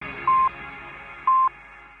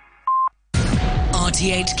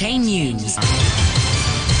RTHK News.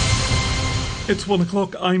 It's 1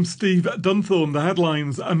 o'clock. I'm Steve Dunthorne. The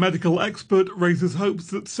headlines. A medical expert raises hopes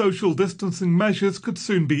that social distancing measures could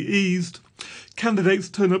soon be eased. Candidates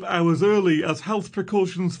turn up hours early as health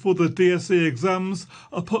precautions for the DSE exams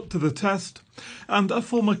are put to the test. And a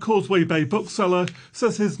former Causeway Bay bookseller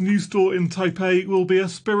says his new store in Taipei will be a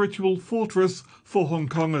spiritual fortress for Hong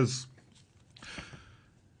Kongers.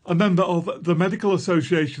 A member of the Medical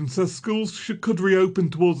Association says schools could reopen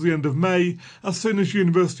towards the end of May as soon as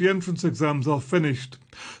university entrance exams are finished.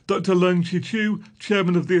 Dr. Leung Chi-Chiu,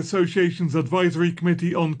 chairman of the association's advisory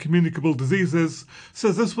committee on communicable diseases,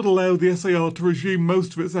 says this would allow the SAR to resume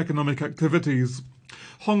most of its economic activities.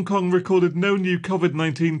 Hong Kong recorded no new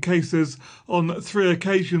COVID-19 cases on 3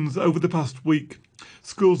 occasions over the past week.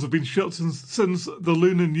 Schools have been shut since the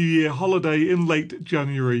Lunar New Year holiday in late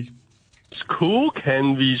January. School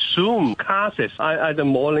can resume classes, either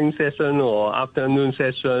morning session or afternoon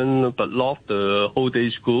session, but not the whole day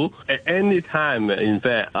school. At any time, in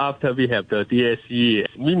fact, after we have the DSE,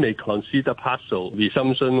 we may consider partial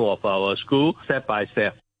resumption of our school step by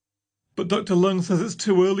step. But Dr. Leung says it's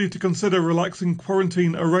too early to consider relaxing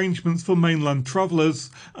quarantine arrangements for mainland travellers,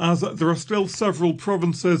 as there are still several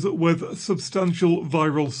provinces with substantial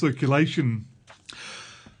viral circulation.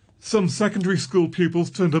 Some secondary school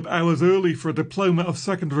pupils turned up hours early for a Diploma of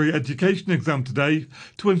Secondary Education exam today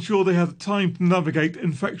to ensure they had time to navigate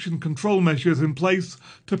infection control measures in place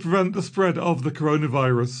to prevent the spread of the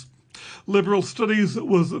coronavirus. Liberal Studies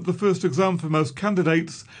was the first exam for most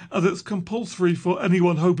candidates, as it's compulsory for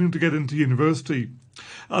anyone hoping to get into university.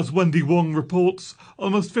 As Wendy Wong reports,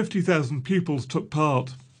 almost 50,000 pupils took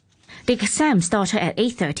part. The exam started at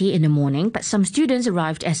 8:30 in the morning, but some students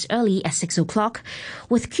arrived as early as 6 o'clock,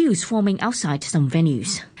 with queues forming outside some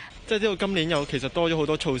venues. A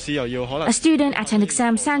student at an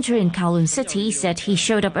exam centre in Kowloon City said he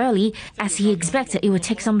showed up early as he expected it would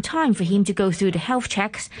take some time for him to go through the health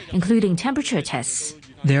checks, including temperature tests.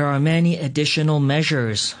 There are many additional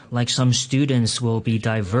measures, like some students will be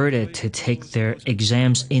diverted to take their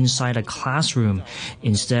exams inside a classroom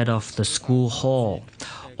instead of the school hall.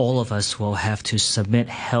 All of us will have to submit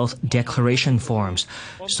health declaration forms,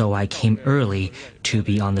 so I came early to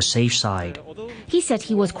be on the safe side. He said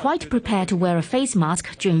he was quite prepared to wear a face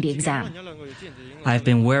mask during the exam. I've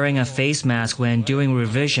been wearing a face mask when doing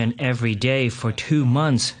revision every day for 2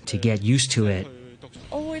 months to get used to it.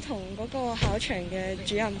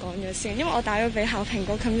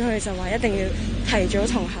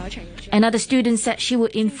 Another student said she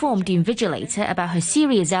would inform the invigilator about her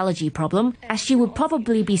serious allergy problem, as she would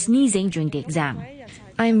probably be sneezing during the exam.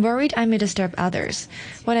 I'm worried I may disturb others.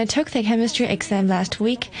 When I took the chemistry exam last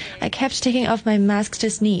week, I kept taking off my mask to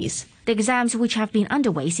sneeze. The exams, which have been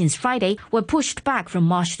underway since Friday, were pushed back from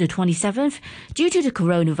March the 27th due to the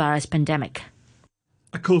coronavirus pandemic.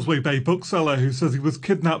 A Causeway Bay bookseller who says he was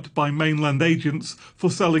kidnapped by mainland agents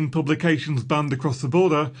for selling publications banned across the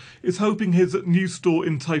border is hoping his new store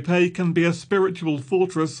in Taipei can be a spiritual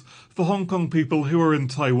fortress for Hong Kong people who are in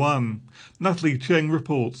Taiwan. Natalie Cheng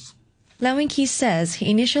reports. Leung Wing-Kee says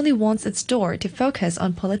he initially wants its store to focus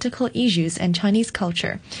on political issues and Chinese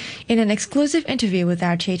culture. In an exclusive interview with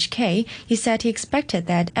RTHK, he said he expected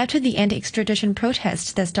that after the anti-extradition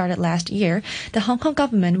protests that started last year, the Hong Kong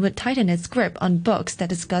government would tighten its grip on books that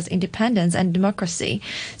discuss independence and democracy,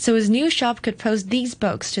 so his new shop could post these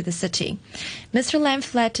books to the city. Mr. Lam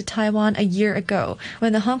fled to Taiwan a year ago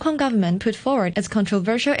when the Hong Kong government put forward its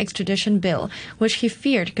controversial extradition bill, which he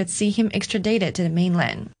feared could see him extradited to the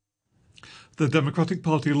mainland. The Democratic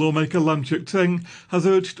Party lawmaker Lam Cheuk-ting has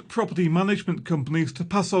urged property management companies to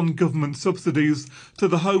pass on government subsidies to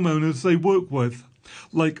the homeowners they work with.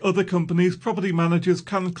 Like other companies, property managers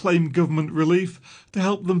can claim government relief to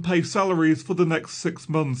help them pay salaries for the next 6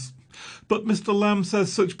 months. But Mr. Lam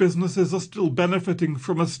says such businesses are still benefiting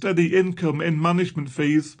from a steady income in management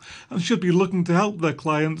fees and should be looking to help their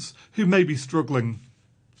clients who may be struggling.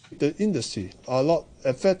 The industry are not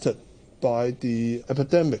affected by the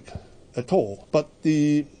epidemic at all, but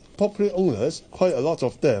the property owners, quite a lot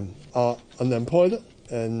of them are unemployed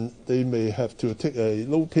and they may have to take a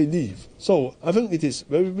low-pay leave. So I think it is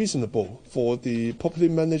very reasonable for the property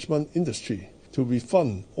management industry to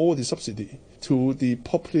refund all the subsidy to the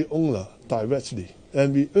property owner directly.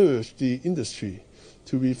 And we urge the industry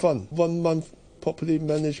to refund 1 month property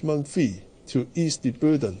management fee to ease the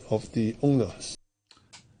burden of the owners.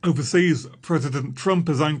 Overseas, President Trump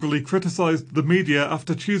has angrily criticised the media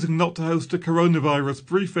after choosing not to host a coronavirus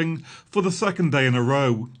briefing for the second day in a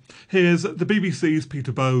row. Here's the BBC's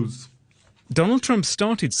Peter Bowes. Donald Trump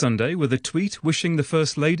started Sunday with a tweet wishing the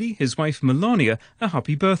First Lady, his wife Melania, a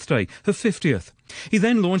happy birthday, her 50th. He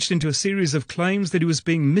then launched into a series of claims that he was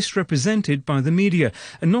being misrepresented by the media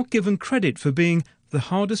and not given credit for being the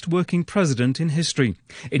hardest working president in history.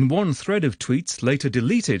 In one thread of tweets, later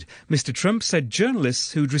deleted, Mr. Trump said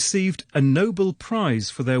journalists who'd received a Nobel Prize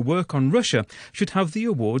for their work on Russia should have the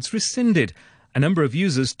awards rescinded. A number of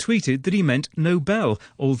users tweeted that he meant Nobel,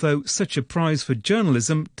 although such a prize for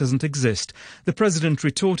journalism doesn't exist. The president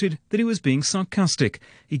retorted that he was being sarcastic.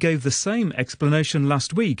 He gave the same explanation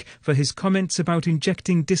last week for his comments about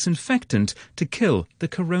injecting disinfectant to kill the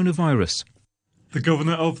coronavirus. The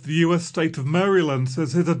governor of the US state of Maryland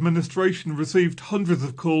says his administration received hundreds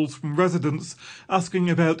of calls from residents asking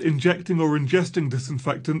about injecting or ingesting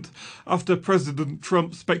disinfectant after President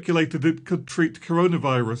Trump speculated it could treat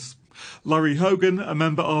coronavirus. Larry Hogan, a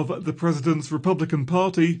member of the president's Republican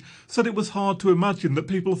Party, said it was hard to imagine that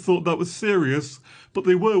people thought that was serious, but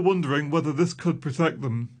they were wondering whether this could protect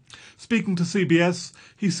them. Speaking to CBS,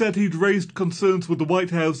 he said he'd raised concerns with the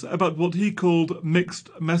White House about what he called mixed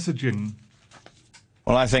messaging.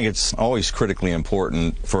 Well, I think it's always critically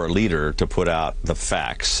important for a leader to put out the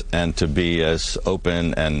facts and to be as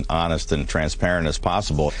open and honest and transparent as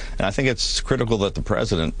possible. And I think it's critical that the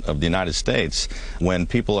President of the United States, when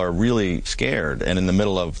people are really scared and in the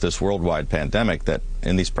middle of this worldwide pandemic, that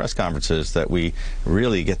in these press conferences that we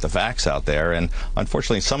really get the facts out there. And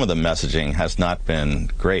unfortunately, some of the messaging has not been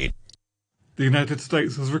great. The United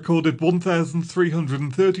States has recorded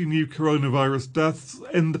 1,330 new coronavirus deaths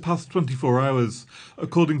in the past 24 hours,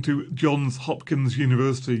 according to Johns Hopkins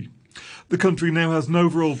University. The country now has an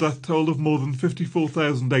overall death toll of more than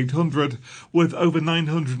 54,800, with over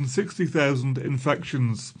 960,000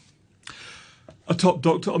 infections. A top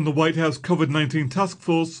doctor on the White House COVID-19 task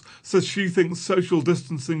force says she thinks social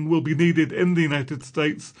distancing will be needed in the United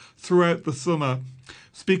States throughout the summer.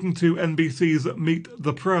 Speaking to NBC's Meet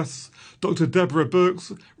the Press, Dr. Deborah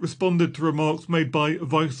Birx responded to remarks made by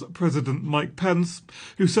Vice President Mike Pence,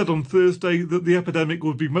 who said on Thursday that the epidemic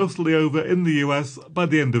would be mostly over in the US by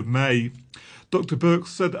the end of May. Dr. Birx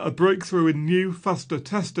said a breakthrough in new, faster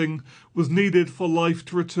testing was needed for life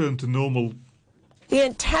to return to normal. The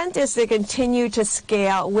intent is to continue to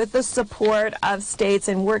scale with the support of states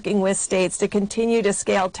and working with states to continue to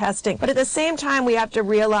scale testing. But at the same time, we have to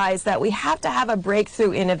realize that we have to have a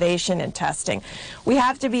breakthrough innovation in testing. We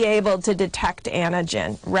have to be able to detect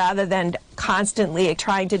antigen rather than constantly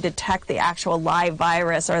trying to detect the actual live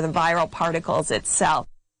virus or the viral particles itself.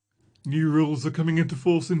 New rules are coming into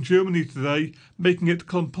force in Germany today, making it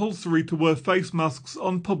compulsory to wear face masks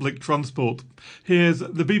on public transport. Here's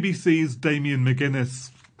the BBC's Damien McGuinness.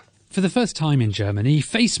 For the first time in Germany,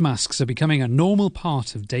 face masks are becoming a normal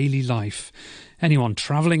part of daily life. Anyone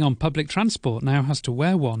travelling on public transport now has to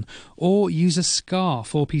wear one or use a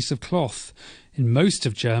scarf or piece of cloth. In most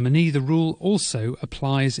of Germany, the rule also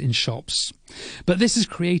applies in shops. But this has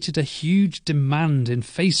created a huge demand in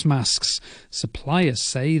face masks. Suppliers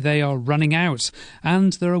say they are running out,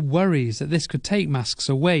 and there are worries that this could take masks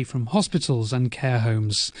away from hospitals and care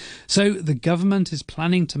homes. So the government is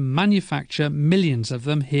planning to manufacture millions of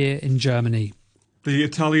them here in Germany. The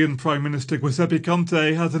Italian Prime Minister Giuseppe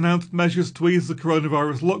Conte has announced measures to ease the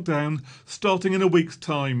coronavirus lockdown starting in a week's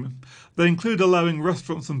time. They include allowing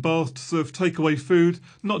restaurants and bars to serve takeaway food,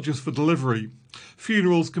 not just for delivery.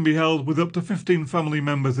 Funerals can be held with up to 15 family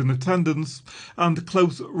members in attendance, and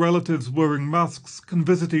close relatives wearing masks can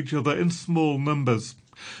visit each other in small numbers.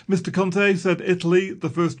 Mr. Conte said Italy, the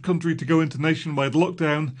first country to go into nationwide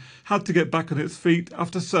lockdown, had to get back on its feet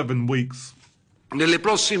after 7 weeks. In the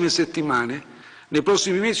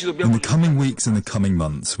coming weeks and the coming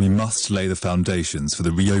months, we must lay the foundations for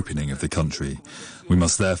the reopening of the country. We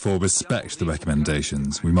must therefore respect the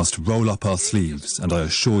recommendations. We must roll up our sleeves, and I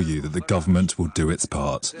assure you that the government will do its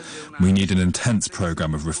part. We need an intense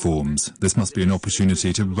programme of reforms. This must be an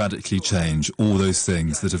opportunity to radically change all those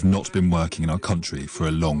things that have not been working in our country for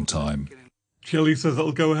a long time. Chile says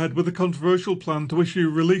it'll go ahead with a controversial plan to issue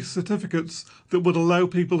release certificates that would allow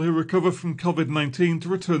people who recover from COVID-19 to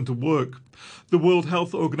return to work. The World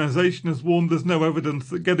Health Organization has warned there's no evidence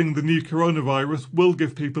that getting the new coronavirus will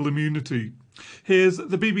give people immunity. Here's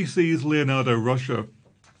the BBC's Leonardo Rocha.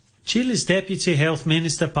 Chile's Deputy Health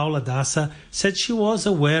Minister Paula Daza said she was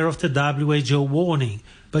aware of the WHO warning,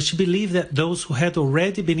 but she believed that those who had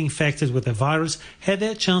already been infected with the virus had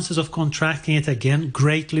their chances of contracting it again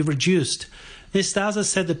greatly reduced. Ms. Daza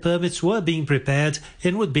said the permits were being prepared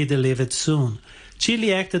and would be delivered soon.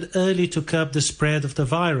 Chile acted early to curb the spread of the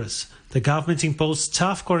virus. The government imposed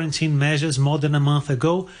tough quarantine measures more than a month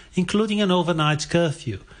ago, including an overnight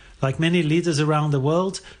curfew. Like many leaders around the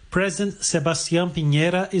world, President Sebastián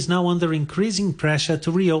Piñera is now under increasing pressure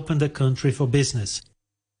to reopen the country for business.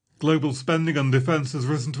 Global spending on defence has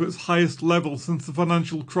risen to its highest level since the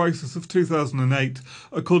financial crisis of 2008,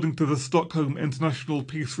 according to the Stockholm International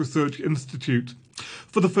Peace Research Institute.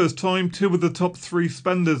 For the first time, two of the top three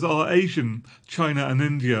spenders are Asian, China and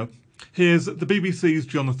India. Here's the BBC's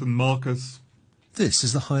Jonathan Marcus. This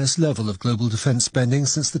is the highest level of global defence spending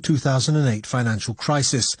since the 2008 financial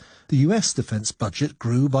crisis. The US defence budget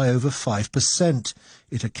grew by over 5%.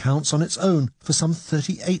 It accounts on its own for some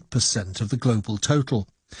 38% of the global total.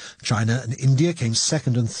 China and India came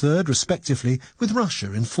second and third, respectively, with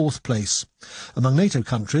Russia in fourth place. Among NATO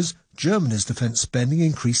countries, Germany's defence spending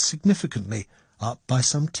increased significantly, up by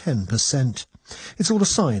some 10%. It's all a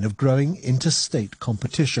sign of growing interstate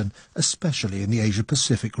competition, especially in the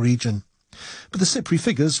Asia-Pacific region. But the CIPRI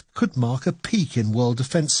figures could mark a peak in world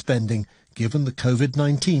defence spending, given the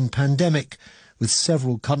COVID-19 pandemic, with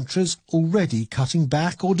several countries already cutting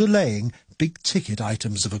back or delaying big-ticket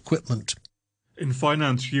items of equipment. In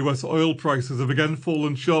finance, US oil prices have again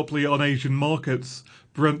fallen sharply on Asian markets.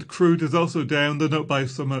 Brent crude is also down, though not by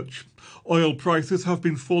so much. Oil prices have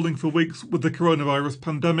been falling for weeks, with the coronavirus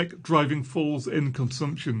pandemic driving falls in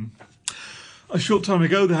consumption. A short time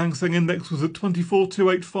ago, the Hang Seng Index was at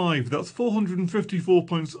 24,285. That's 454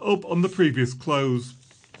 points up on the previous close.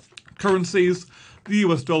 Currencies: the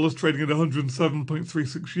US dollar is trading at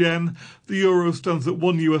 107.36 yen, the euro stands at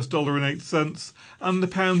 $1 and the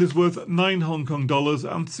pound is worth 9 Hong Kong dollars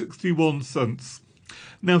and 61 cents.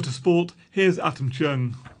 Now to sport, here's Atom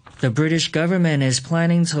Chung. The British government is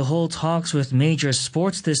planning to hold talks with major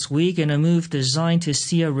sports this week in a move designed to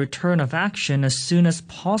see a return of action as soon as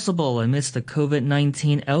possible amidst the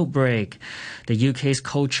COVID-19 outbreak. The UK's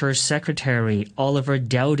Culture Secretary, Oliver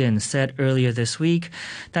Dowden, said earlier this week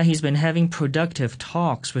that he's been having productive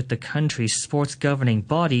talks with the country's sports governing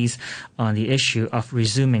bodies on the issue of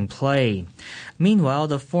resuming play. Meanwhile,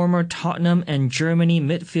 the former Tottenham and Germany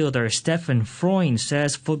midfielder Stefan Freund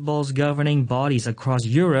says football's governing bodies across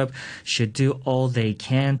Europe should do all they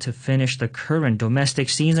can to finish the current domestic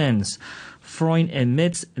seasons. Freund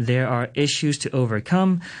admits there are issues to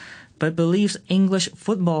overcome, but believes English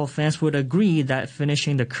football fans would agree that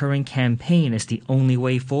finishing the current campaign is the only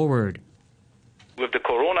way forward. With the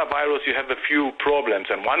coronavirus, you have a few problems.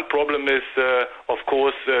 And one problem is, of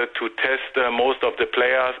course, to test most of the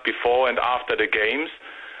players before and after the games.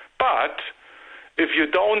 But if you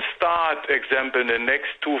don't start, example, in the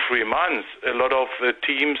next 2-3 months, a lot of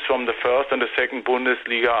teams from the first and the second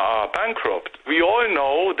Bundesliga are bankrupt. We all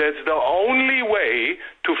know that's the only way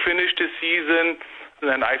to finish the season,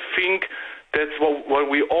 and I think that's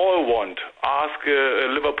what we all want. Ask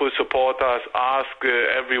Liverpool supporters, ask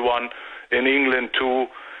everyone in England too.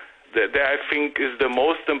 That I think is the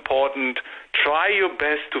most important. Try your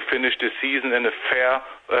best to finish the season in a fair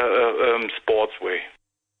sports way.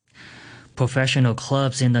 Professional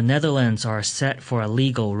clubs in the Netherlands are set for a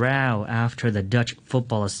legal row after the Dutch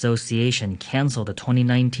Football Association cancelled the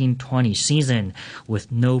 2019-20 season with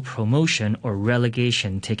no promotion or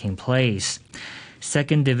relegation taking place.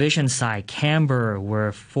 Second division side Cambuur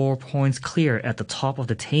were 4 points clear at the top of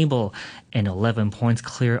the table and 11 points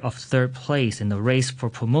clear of third place in the race for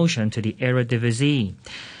promotion to the Eredivisie.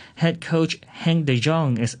 Head coach Henk de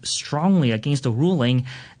Jong is strongly against the ruling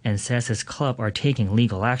and says his club are taking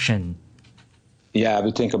legal action. Yeah,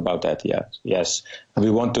 we think about that, yes. And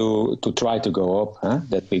we want to try to go up,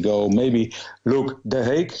 that we go maybe, look, The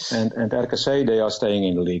Hague and RKC, they are staying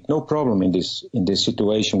in the league. No problem in this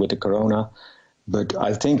situation with the corona. But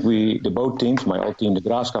I think the both teams, my old team, the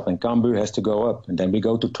Graafschap and Cambuur, has to go up. And then we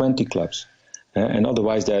go to 20 clubs. And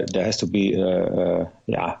otherwise there has to be,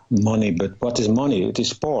 money. But what is money? It is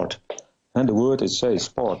sport. And the word it says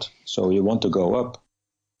sport. So you want to go up.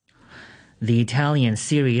 The Italian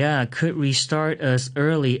Serie A could restart as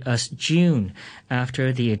early as June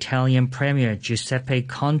after the Italian Premier Giuseppe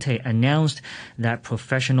Conte announced that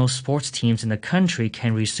professional sports teams in the country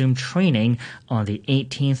can resume training on the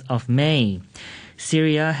 18th of May.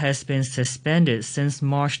 Serie A has been suspended since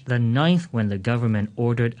March the 9th when the government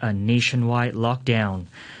ordered a nationwide lockdown.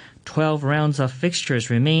 12 rounds of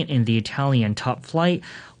fixtures remain in the Italian top flight,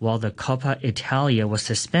 while the Coppa Italia was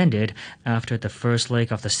suspended after the first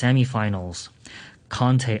leg of the semi-finals.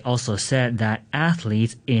 Conte also said that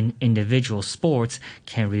athletes in individual sports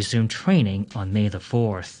can resume training on May the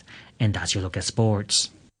 4th. And that's your look at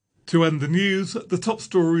sports. To end the news, the top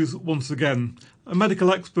stories once again. A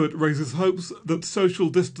medical expert raises hopes that social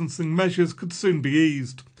distancing measures could soon be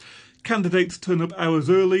eased. Candidates turn up hours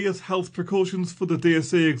early as health precautions for the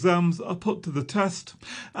DSE exams are put to the test,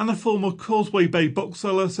 and a former Causeway Bay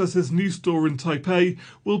bookseller says his new store in Taipei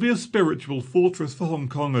will be a spiritual fortress for Hong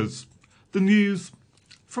Kongers. The news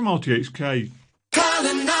from RTHK.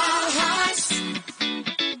 Calling all hearts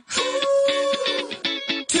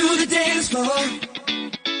to the dance floor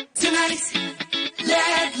tonight.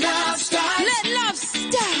 Let love start. Let love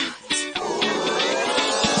start.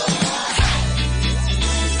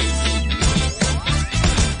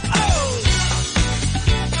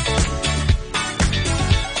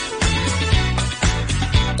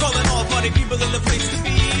 People in the place to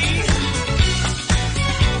be.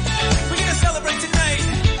 We're gonna celebrate tonight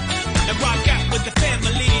and rock out with the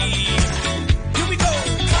family. Here we go.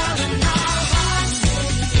 Calling all hearts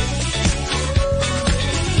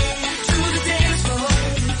to the dance floor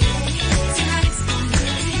tonight.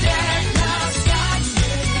 Let love start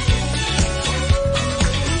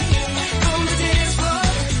on the dance floor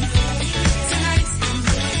tonight.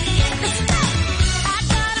 Let's go. I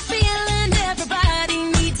got a feeling everybody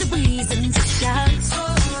needs a reason.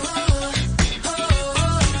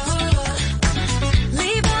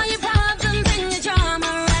 Leave all your problems and your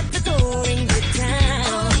drama at the door and get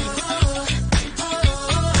down.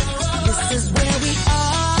 This is where we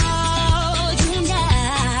all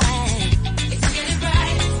unite. It's getting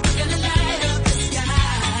bright, it's gonna light up the sky.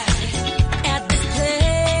 At this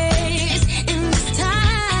place, in this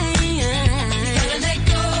time, you gotta let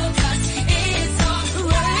go, 'cause it's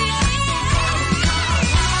alright.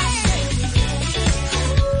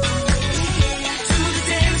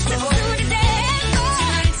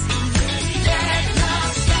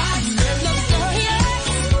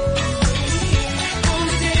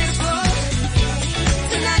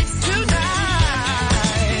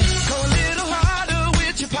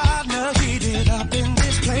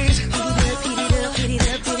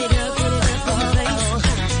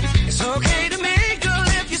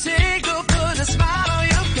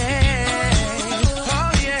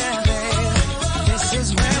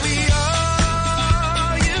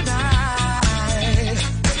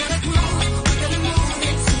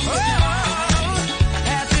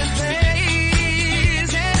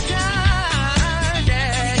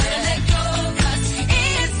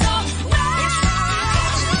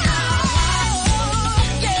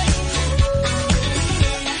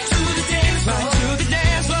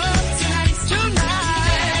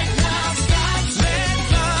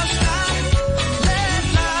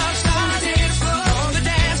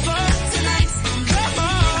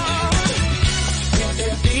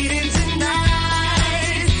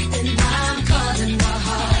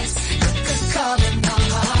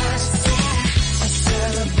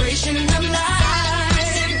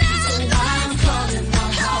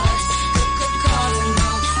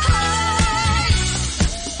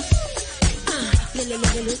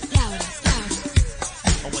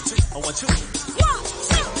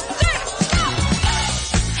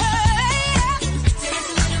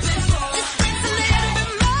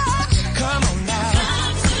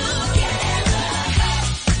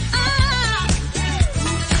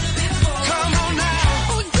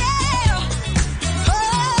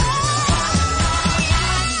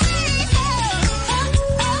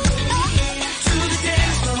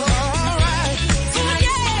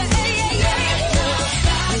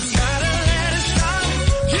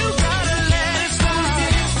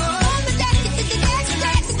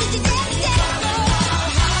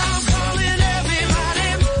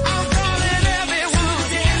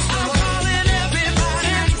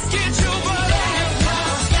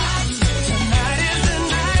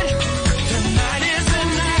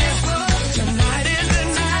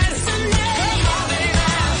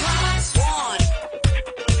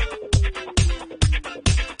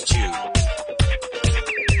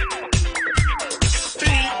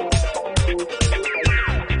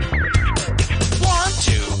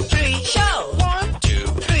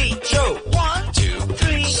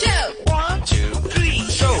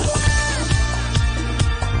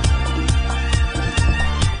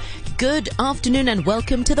 Good afternoon and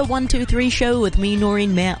welcome to the 123 show with me,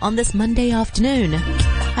 Noreen Mayer, on this Monday afternoon.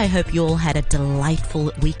 I hope you all had a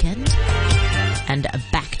delightful weekend and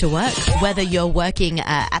back to work, whether you're working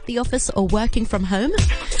at the office or working from home.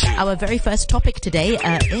 Our very first topic today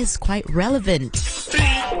is quite relevant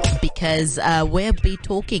because we'll be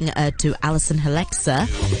talking to Alison Halexa,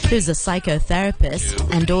 who's a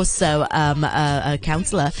psychotherapist and also a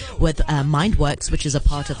counsellor with MindWorks, which is a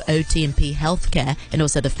part of OT&P Healthcare, and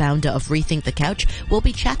also the founder of Rethink the Couch. We'll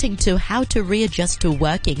be chatting to how to readjust to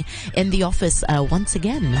working in the office once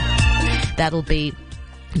again. That'll be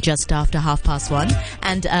just after 1:30.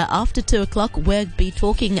 And after 2 o'clock, we'll be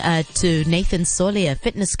talking to Nathan Solier,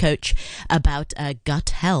 fitness coach, about gut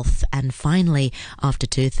health. And finally, after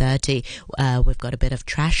 2:30, we've got a bit of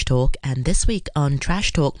trash talk. And this week on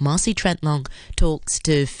Trash Talk, Marcy Trentlong talks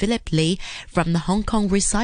to Philip Lee from the Hong Kong Recycling